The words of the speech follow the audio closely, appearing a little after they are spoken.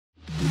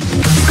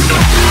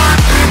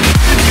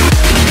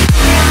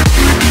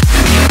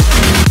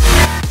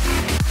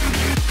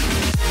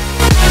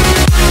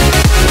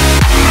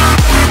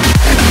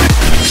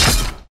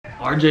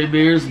RJ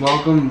Beers,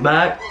 welcome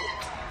back.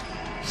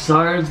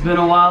 Sorry it's been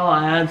a while,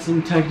 I had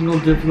some technical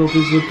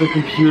difficulties with the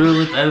computer,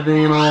 with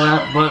editing and all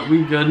that, but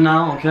we good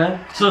now, okay?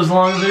 So as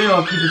long as the video,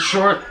 I'll keep it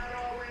short.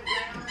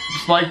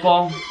 Spike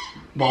ball,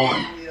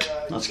 bowling.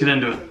 Let's get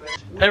into it.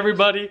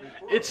 Everybody,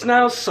 it's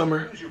now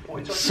summer,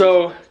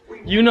 so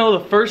you know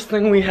the first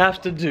thing we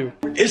have to do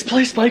is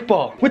play spike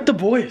ball with the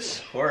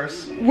boys. Of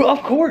course. Well,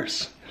 of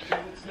course.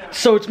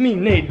 So it's me,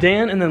 Nate,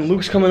 Dan, and then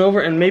Luke's coming over,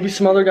 and maybe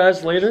some other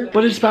guys later.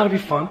 But it's about to be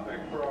fun.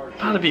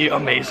 About to be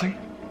amazing.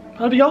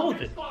 About to be all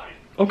of it.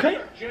 Okay?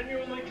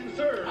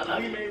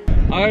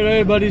 Alright,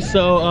 everybody,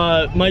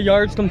 so my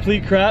yard's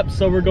complete crap,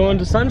 so we're going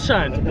to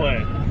Sunshine to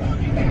play.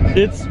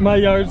 My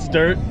yard's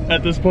dirt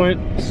at this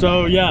point,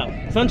 so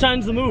yeah,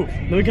 Sunshine's the move.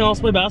 Then we can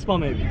also play basketball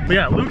maybe. But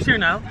yeah, Luke's here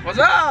now. What's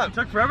up? It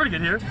took forever to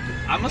get here.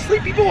 I'm a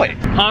sleepy boy.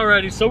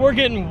 Alrighty, so we're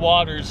getting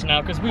waters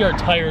now because we are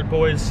tired,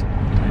 boys.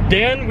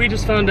 Dan, we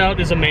just found out,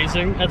 is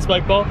amazing at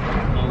spike ball.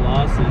 No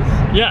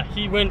losses. Yeah,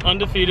 he went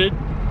undefeated.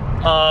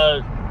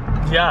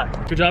 Yeah,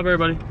 good job,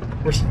 everybody.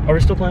 Are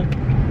we still playing?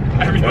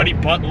 Everybody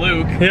but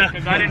Luke. Yeah.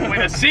 Because I didn't win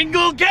a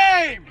single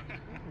game.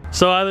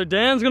 So either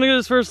Dan's gonna get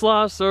his first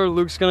loss or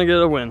Luke's gonna get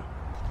a win.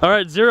 All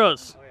right,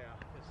 zeros.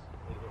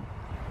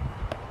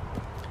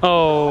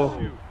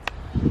 Oh.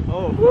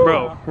 Oh.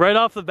 Bro, right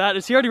off the bat,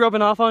 is he already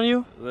rubbing off on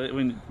you?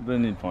 We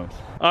need points.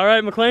 All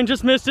right, McLean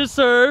just missed his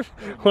serve.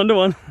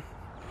 1-1.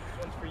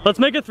 Let's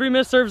make it 3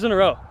 missed serves in a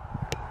row.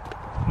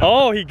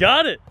 Oh, he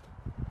got it.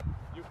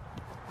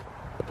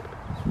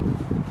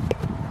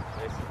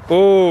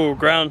 Oh,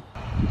 ground.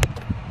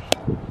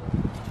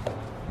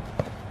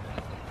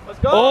 Let's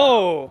go.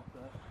 Oh,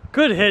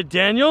 good hit,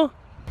 Daniel.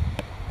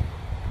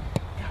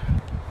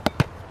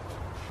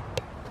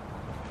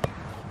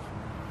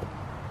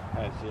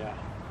 Nice, yeah.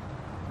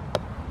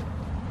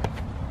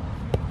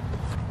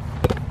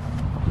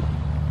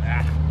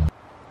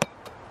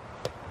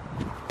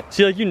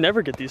 See, like, you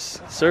never get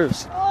these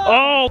serves.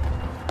 Oh!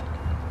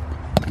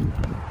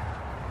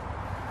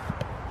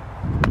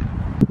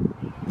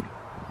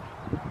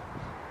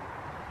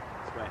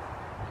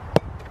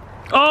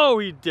 Oh,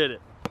 he did it.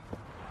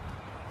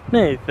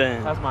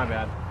 Nathan. That's my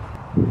bad.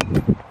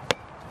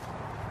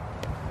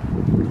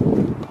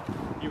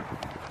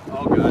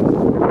 Oh, good.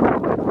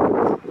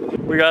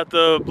 We got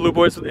the blue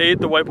boys with 8,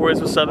 the white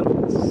boys with 7.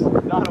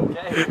 Not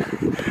okay.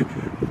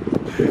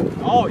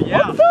 Oh,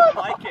 yeah. I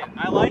like it.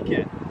 I like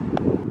it.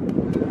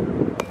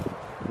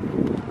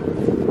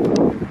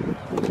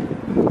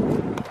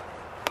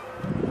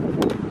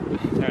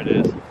 There it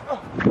is.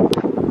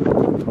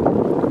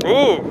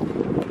 Ooh.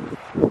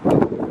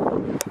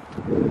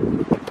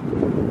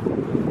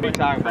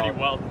 Pretty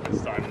well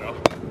this time, though.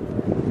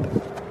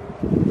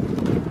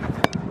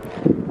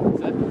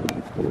 That's it.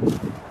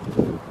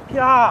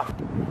 Yeah.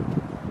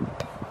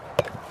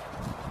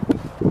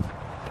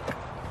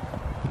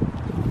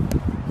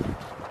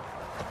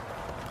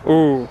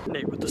 Ooh.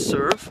 Nate with the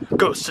serve.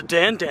 Goes to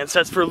Dan. Dan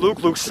sets for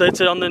Luke. Luke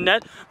sets it on the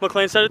net.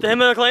 McLean set it to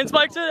him, and McLean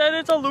spikes it, and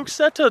it's a Luke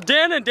set to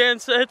Dan, and Dan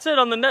hits it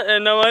on the net,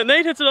 and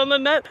Nate hits it on the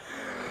net.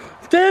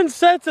 Dan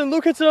sets, and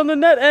Luke hits it on the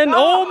net, and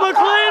oh,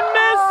 McLean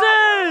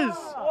misses!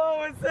 What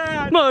was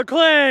that?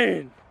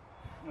 McLean!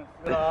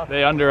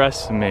 They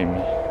underestimate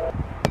me.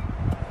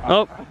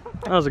 Oh,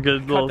 that was a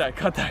good little...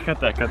 Cut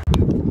that.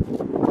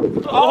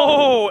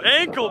 Oh,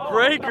 ankle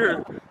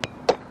breaker!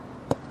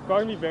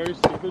 Probably me very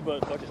stupid,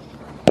 but fuck it.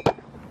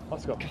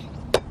 Let's go.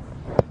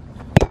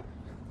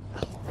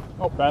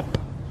 Oh, bad.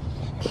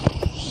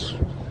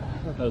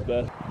 That was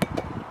bad.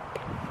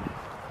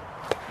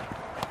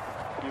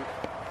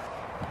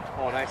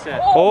 Oh, nice hit.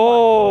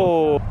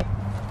 Oh!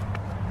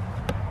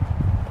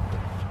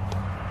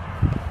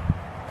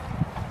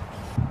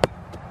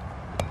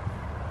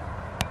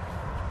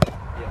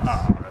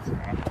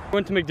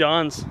 Went to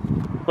McDonald's,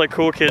 like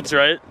cool kids,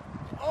 right?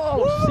 Oh,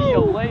 woo! See you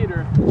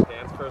later.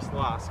 Dan's first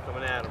loss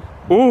coming at him.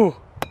 Ooh!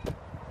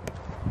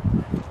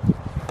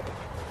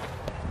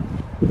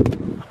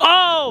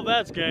 Oh,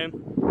 that's game.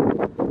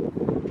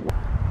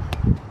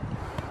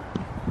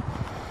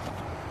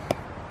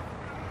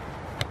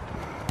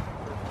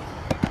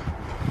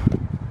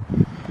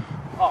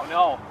 Oh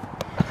no.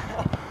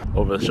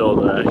 Over the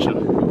shoulder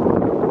action.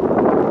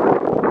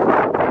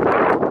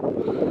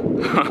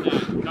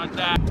 Got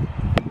that.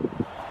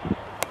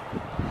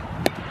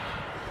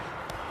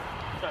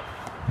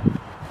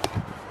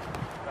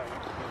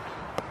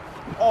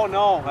 Oh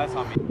no, that's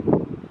on me.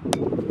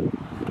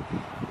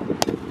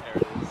 There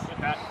it is.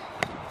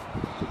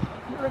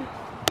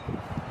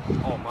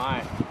 Oh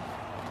my.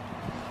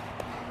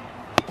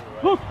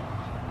 Look.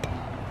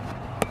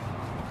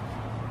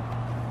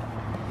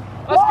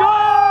 Let's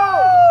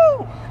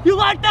go! You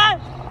like that?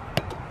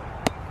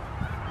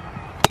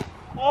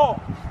 Oh.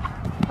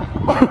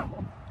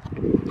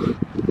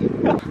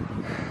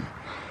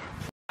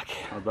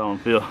 How'd that one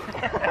feel?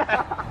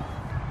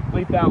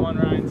 Bleep that one,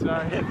 Ryan,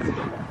 sorry.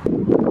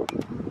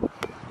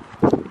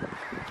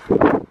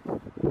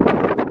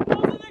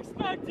 Wasn't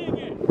expecting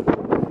it.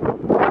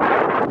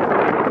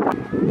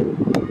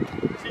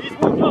 See, he's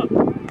warmed up.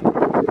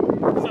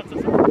 Sets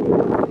us up.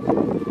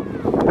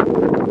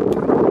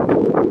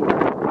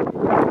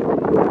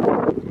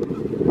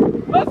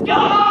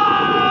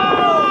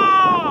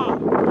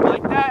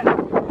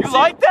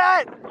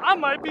 I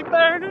might be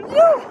better than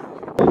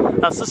you.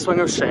 That's the swing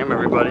of shame,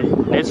 everybody.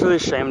 Nate's really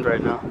shamed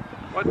right now.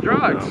 What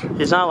drugs?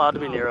 He's not allowed to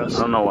be near us.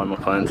 I don't know why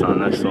McLean's not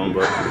next to him,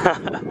 but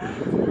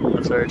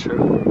that's very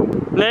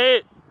true.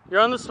 Nate, you're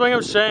on the swing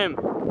of shame.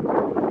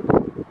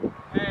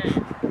 Hey,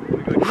 I'm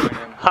gonna go join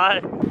him.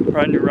 Hi.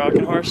 Riding your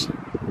rocking horse.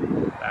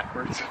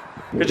 backwards.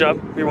 Good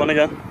job. You won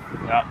again.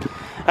 Yeah.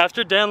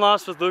 After Dan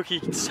lost with Luke, he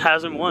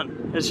hasn't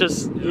won. It's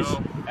just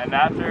And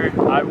after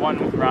I won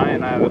with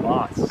Ryan, I haven't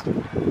lost.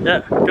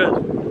 Yeah,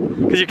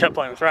 good. Because you kept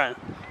playing with Ryan.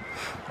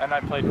 And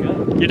I played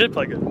good. You did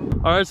play good.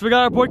 All right, so we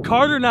got our boy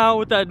Carter now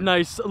with that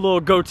nice little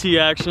goatee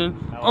action.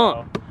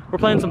 We're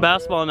playing some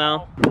basketball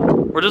now.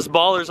 We're just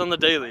ballers on the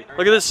daily.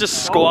 Look at this,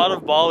 just squad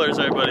of ballers,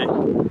 everybody.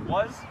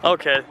 Was?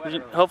 Okay,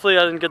 hopefully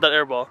I didn't get that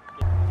air ball.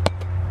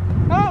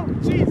 Oh,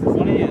 Jesus.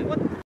 What are you? What?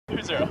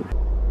 2-0.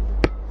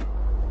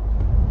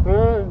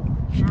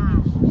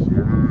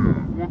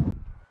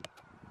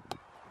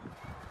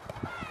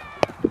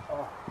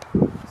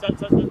 Set.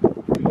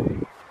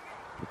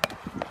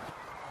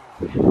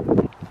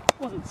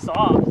 Wasn't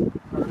soft.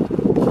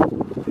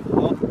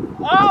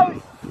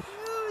 Oh,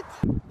 shoot!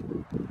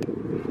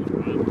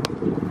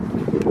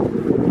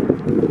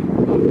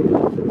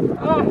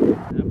 Oh.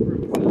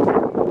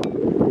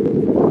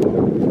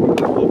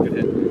 Good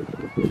hit.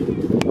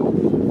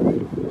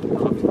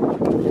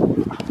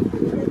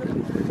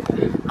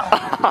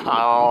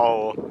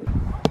 Ow.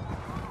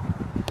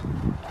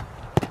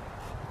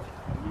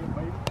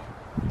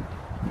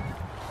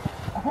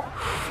 I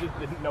just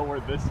didn't know where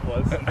this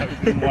was, and I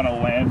didn't want to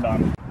land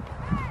on it.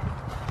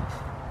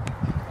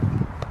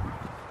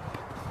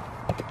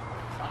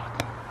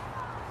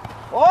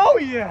 Oh,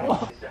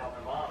 yeah!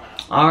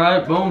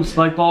 Alright, boom.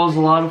 Spike ball is a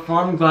lot of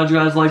fun. Glad you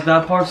guys liked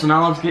that part. So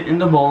now let's get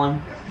into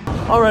bowling.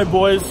 Alright,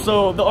 boys.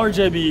 So the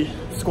RJB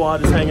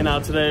squad is hanging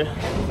out today.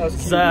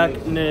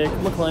 Zach, Nick,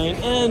 McLean,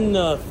 and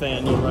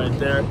Nathaniel right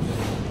there.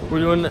 We're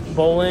doing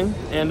bowling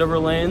and over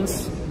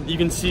lanes. You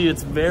can see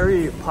it's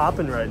very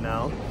popping right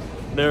now.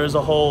 There's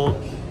a whole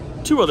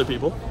 2 other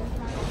people.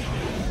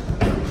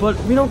 But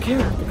we don't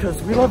care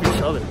because we love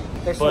each other.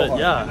 But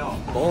yeah,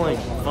 bowling,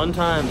 fun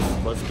times.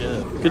 Let's get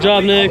it. Good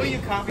job, Nick.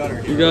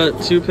 You got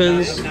 2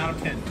 pins.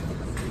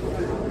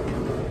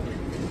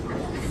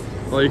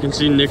 Oh, you can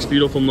see Nick's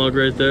beautiful mug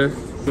right there.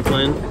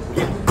 McLean.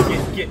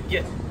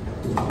 Get.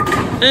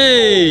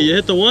 Hey, you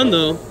hit the 1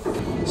 though.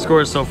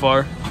 Scores so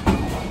far.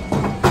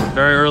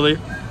 Very early.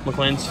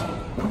 McLean's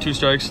 2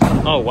 strikes.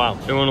 Oh wow,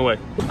 it went away.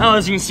 Now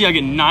as you can see, I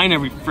get 9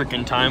 every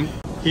freaking time.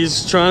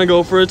 He's trying to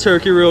go for a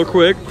turkey real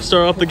quick.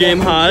 Start off the game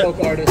hot.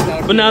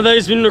 But now that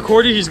he's been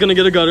recorded, he's gonna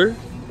get a gutter.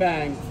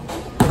 Bang.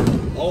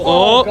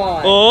 Oh,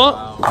 God.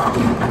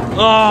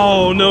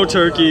 Oh, no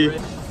turkey.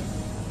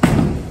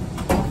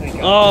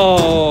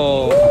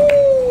 Oh.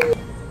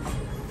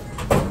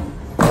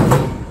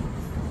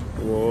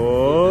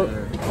 Whoa.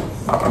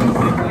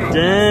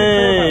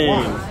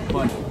 Dang.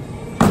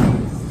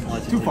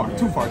 Too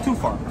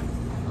far.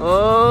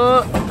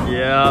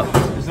 Yeah.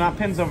 There's not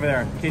pins over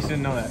there, in case you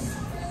didn't know that.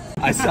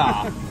 I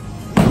saw.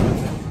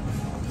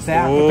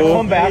 Zach with the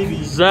comeback.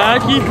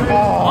 Zachy.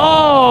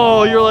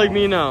 Oh, you're like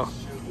me now.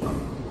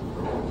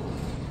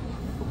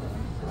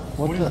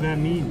 What does that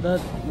mean?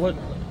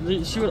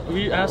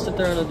 We asked it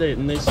there on a date,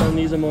 and they sent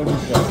these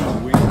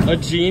emojis. A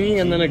genie,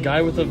 and then a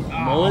guy with a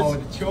mullet. Oh,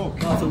 the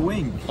choke. Oh, it's a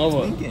wing.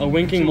 Oh, a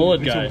winking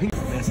mullet guy.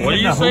 What are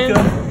you saying? I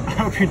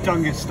hope your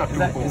tongue gets stuck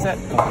to a pole.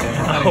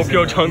 I hope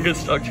your tongue gets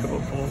stuck to a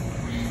pole.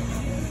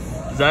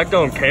 Zach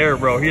don't care,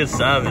 bro. He is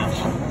savage.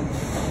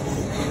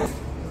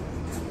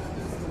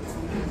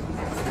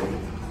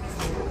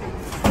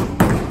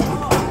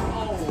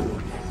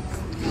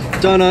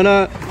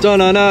 Dun-na-na,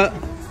 dun-na-na.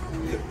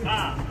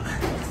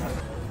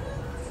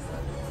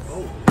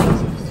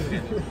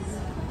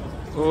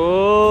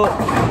 Oh,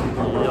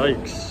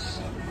 yikes.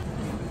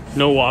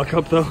 No walk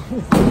up though.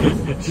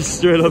 Just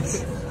straight up.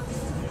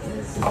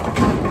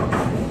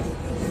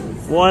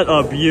 What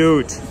a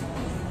beaut.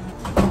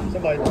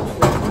 Somebody's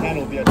hand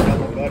will be a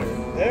double gutter.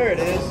 There it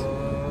is.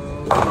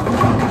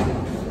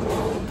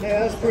 Yeah,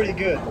 that's pretty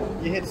good.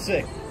 You hit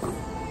 6.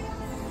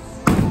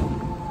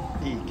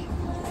 Eek.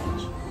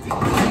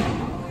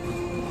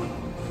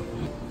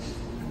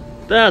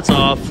 That's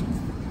off.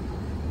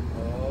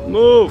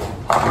 Move.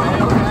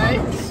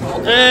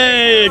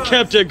 Hey, it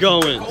kept it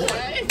going.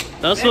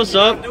 That's what's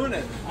up.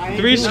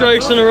 3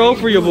 strikes in a row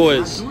for you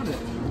boys.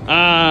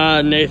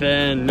 Ah,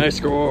 Nathan, nice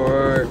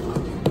score.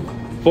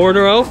 4 in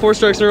a row, 4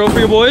 strikes in a row for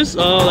you boys.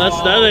 Oh,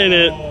 that ain't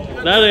it.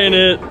 That ain't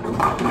it.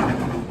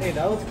 Hey,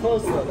 that was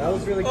close though. That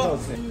was really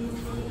close.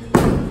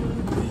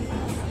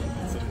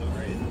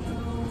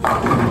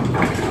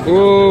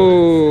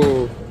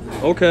 Ooh.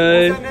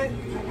 Okay.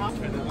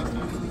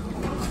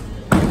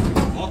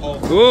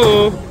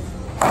 Ooh.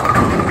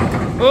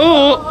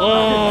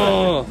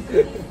 Oh.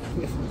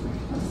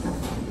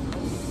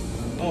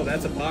 Oh,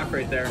 that's a block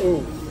right there.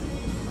 Ooh.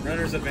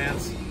 Runner's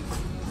advance.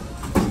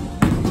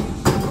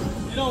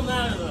 It don't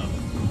matter though.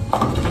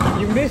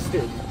 You missed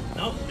it.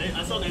 Nope,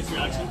 I saw Nate's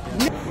reaction.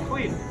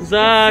 Clean.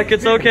 Zach,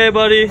 it's okay,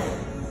 buddy.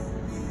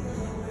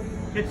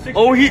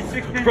 Oh,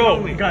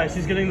 bro, guys,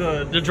 he's getting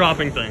the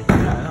dropping thing.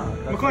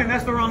 McLean,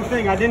 that's the wrong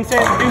thing. I didn't say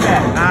to do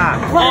that.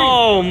 Ah.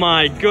 Oh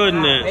my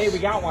goodness. Hey, we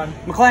got one.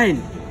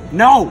 McLean,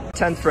 no.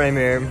 10th frame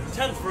here.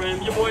 10th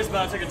frame. Your boy's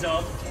about to take a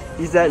dub.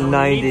 He's at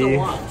 90.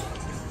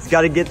 He's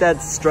got to get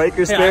that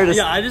striker spare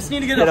to I just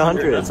need to get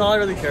 100. That's all I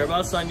really care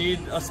about. So I need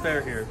a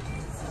spare here,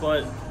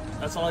 but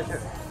that's all I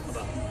care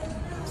about.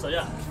 So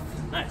yeah,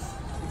 nice,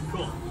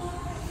 cool.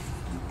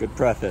 Good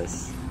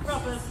preface.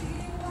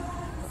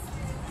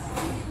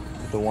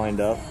 The wind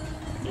up.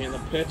 And the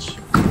pitch.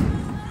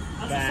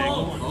 That's a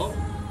solid one. Oh.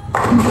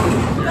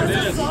 There it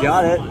is.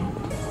 Got it.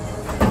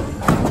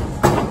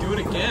 Do it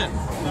again.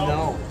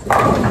 No.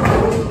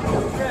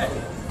 Okay.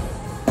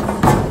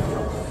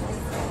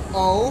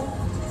 Oh.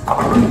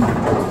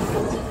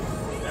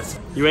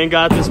 You ain't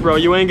got this, bro.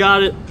 You ain't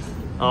got it.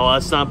 Oh,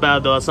 that's not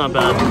bad though. That's not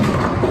bad.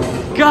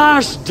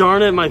 Gosh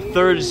darn it, my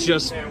third is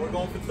just. Yeah, we're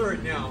going for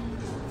third now.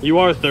 You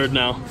are third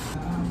now.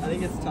 I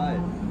think it's tied.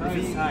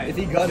 If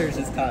he gutters,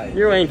 it's tied.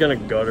 You ain't gonna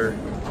gutter. Go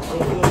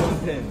for the one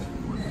pin.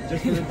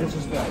 Just for the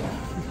disrespect.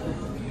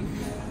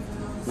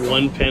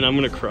 One pin, I'm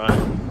gonna cry.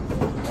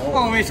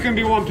 Oh, it's gonna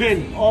be one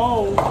pin.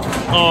 Oh.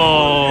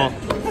 Oh.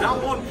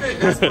 Not one pin.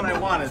 That's what I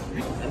wanted.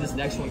 And this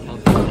next one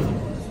counts.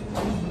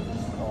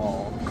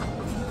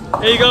 Oh.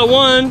 Hey, you got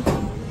one.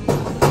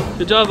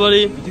 Good job,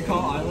 buddy. Did you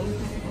call Island?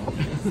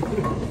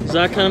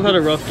 Zach kind of had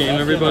a rough game,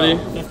 everybody.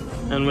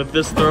 And with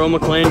this throw,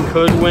 McLean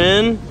could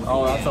win.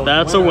 Oh,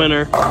 that's a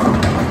winner.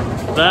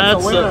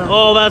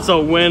 That's a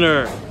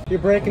winner. You're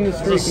breaking the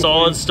streak. It's a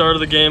solid start of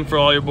the game for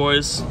all your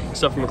boys,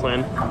 except for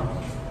McLean.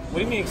 What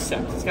do you mean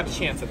accept? He's got a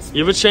chance. You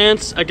have a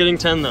chance at getting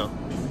 10 though.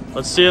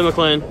 Let's see it,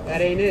 McLean.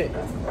 That ain't it.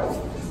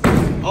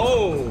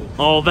 Oh.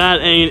 Oh, that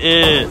ain't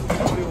it.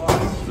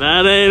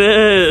 That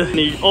ain't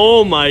it.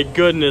 Oh my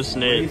goodness,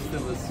 Nate.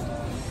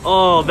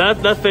 Oh,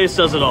 that face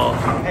says it all.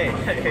 Hey,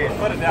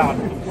 put it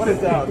down. Put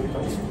it down.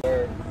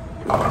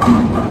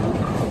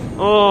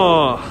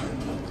 Oh.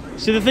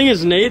 See, the thing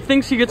is, Nate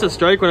thinks he gets a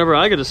strike whenever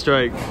I get a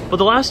strike. But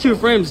the last two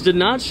frames did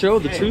not show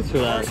the truth for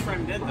that. First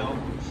frame did, though.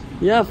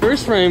 Yeah,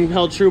 first frame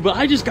held true, but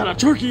I just got a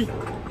turkey.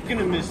 You're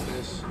gonna miss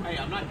this. Hey,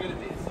 I'm not good at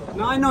these.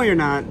 No, I know you're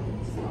not.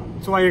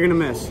 That's why you're gonna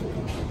miss.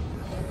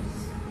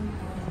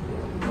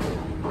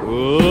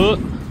 Ooh.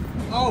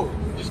 Oh,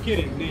 just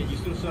kidding. Nate, you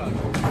still suck.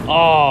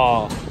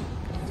 Oh.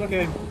 It's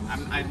okay.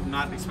 I'm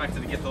not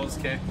expecting to get those,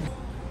 okay?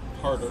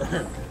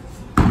 Harder.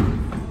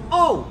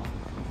 Oh!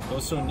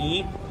 Goes to a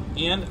knee,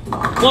 and...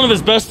 One of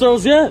his best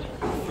throws yet.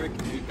 Frick,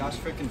 dude. Gosh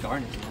freaking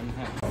darn it,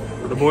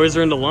 man. The boys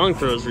are into long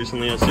throws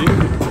recently, I see.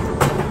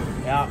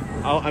 Yeah,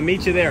 I'll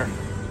meet you there.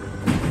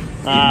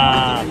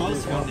 Ah.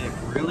 Close one, Nick.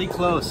 Really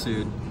close,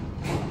 dude.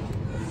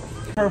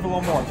 Curve a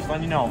little more, just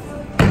letting you know.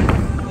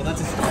 Well,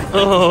 that's a strike.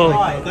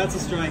 Oh. That's a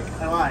strike.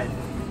 I lied.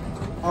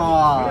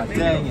 Oh,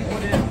 dang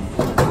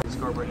it.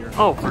 Scoreboard here.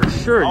 Oh, for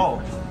sure.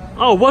 Oh.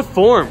 Oh, what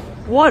form?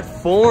 What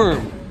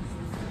form?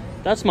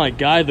 That's my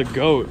guy, the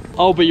GOAT.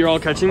 Oh, but you're all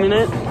catching me,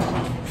 Nate?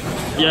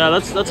 Yeah,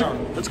 that's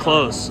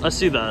close. I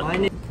see that.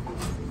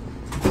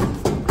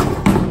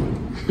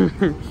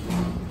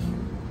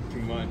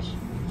 Too much.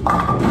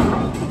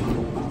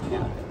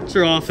 It's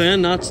your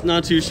offhand,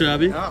 not too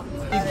shabby.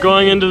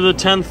 Going into the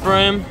 10th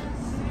frame,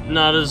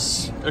 not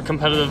as a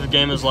competitive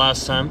game as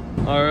last time.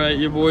 All right,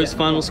 your boys'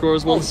 final score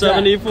is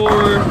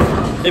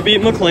 174. They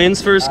beat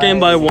McLean's first game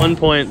by 1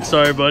 point.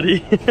 Sorry,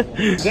 buddy.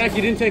 Zach,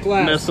 you didn't take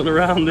last. Messing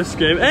around this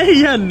game. Hey,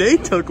 yeah,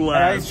 Nate took I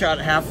last. shot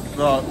half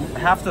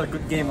the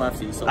game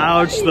lefty. So.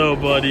 Ouch, though,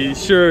 buddy.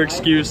 Sure,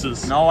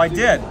 excuses. No, I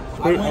did.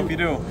 I hope you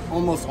do.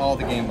 Almost all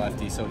the game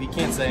lefty, so he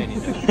can't say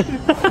anything.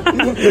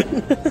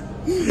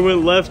 He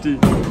went lefty.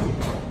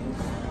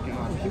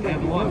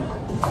 And one.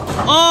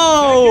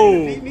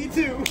 Oh! Me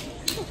too.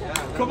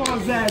 Come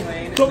on,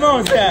 Zach. Come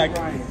on, Zach.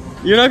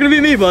 You're not gonna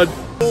beat me, bud.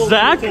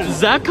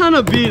 Zach kind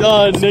of beat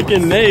Nick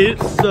and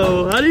Nate.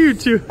 So how do you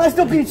two? I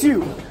still beat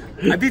you.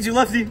 I beat you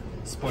lefty.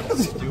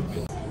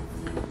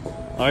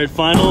 All right,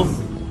 final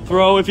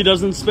throw if he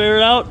doesn't spare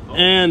it out,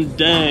 and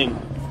dang.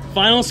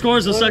 Final score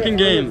is the second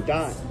game.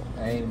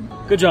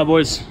 Good job,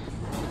 boys.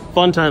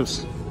 Fun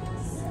times.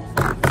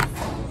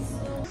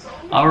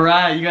 All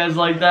right, you guys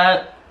like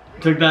that?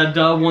 Took that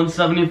dub,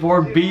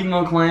 174, beat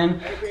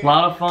McLean. A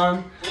lot of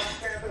fun.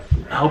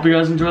 I hope you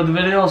guys enjoyed the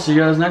video. I'll see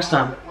you guys next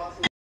time.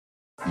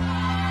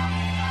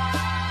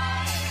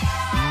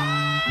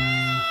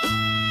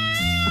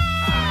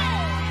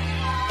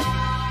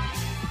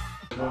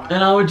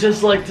 And I would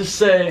just like to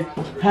say,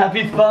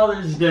 Happy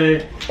Father's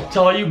Day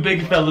to all you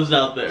big fellas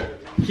out there.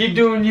 Keep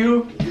doing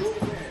you.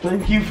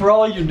 Thank you for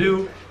all you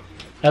do.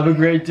 Have a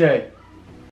great day.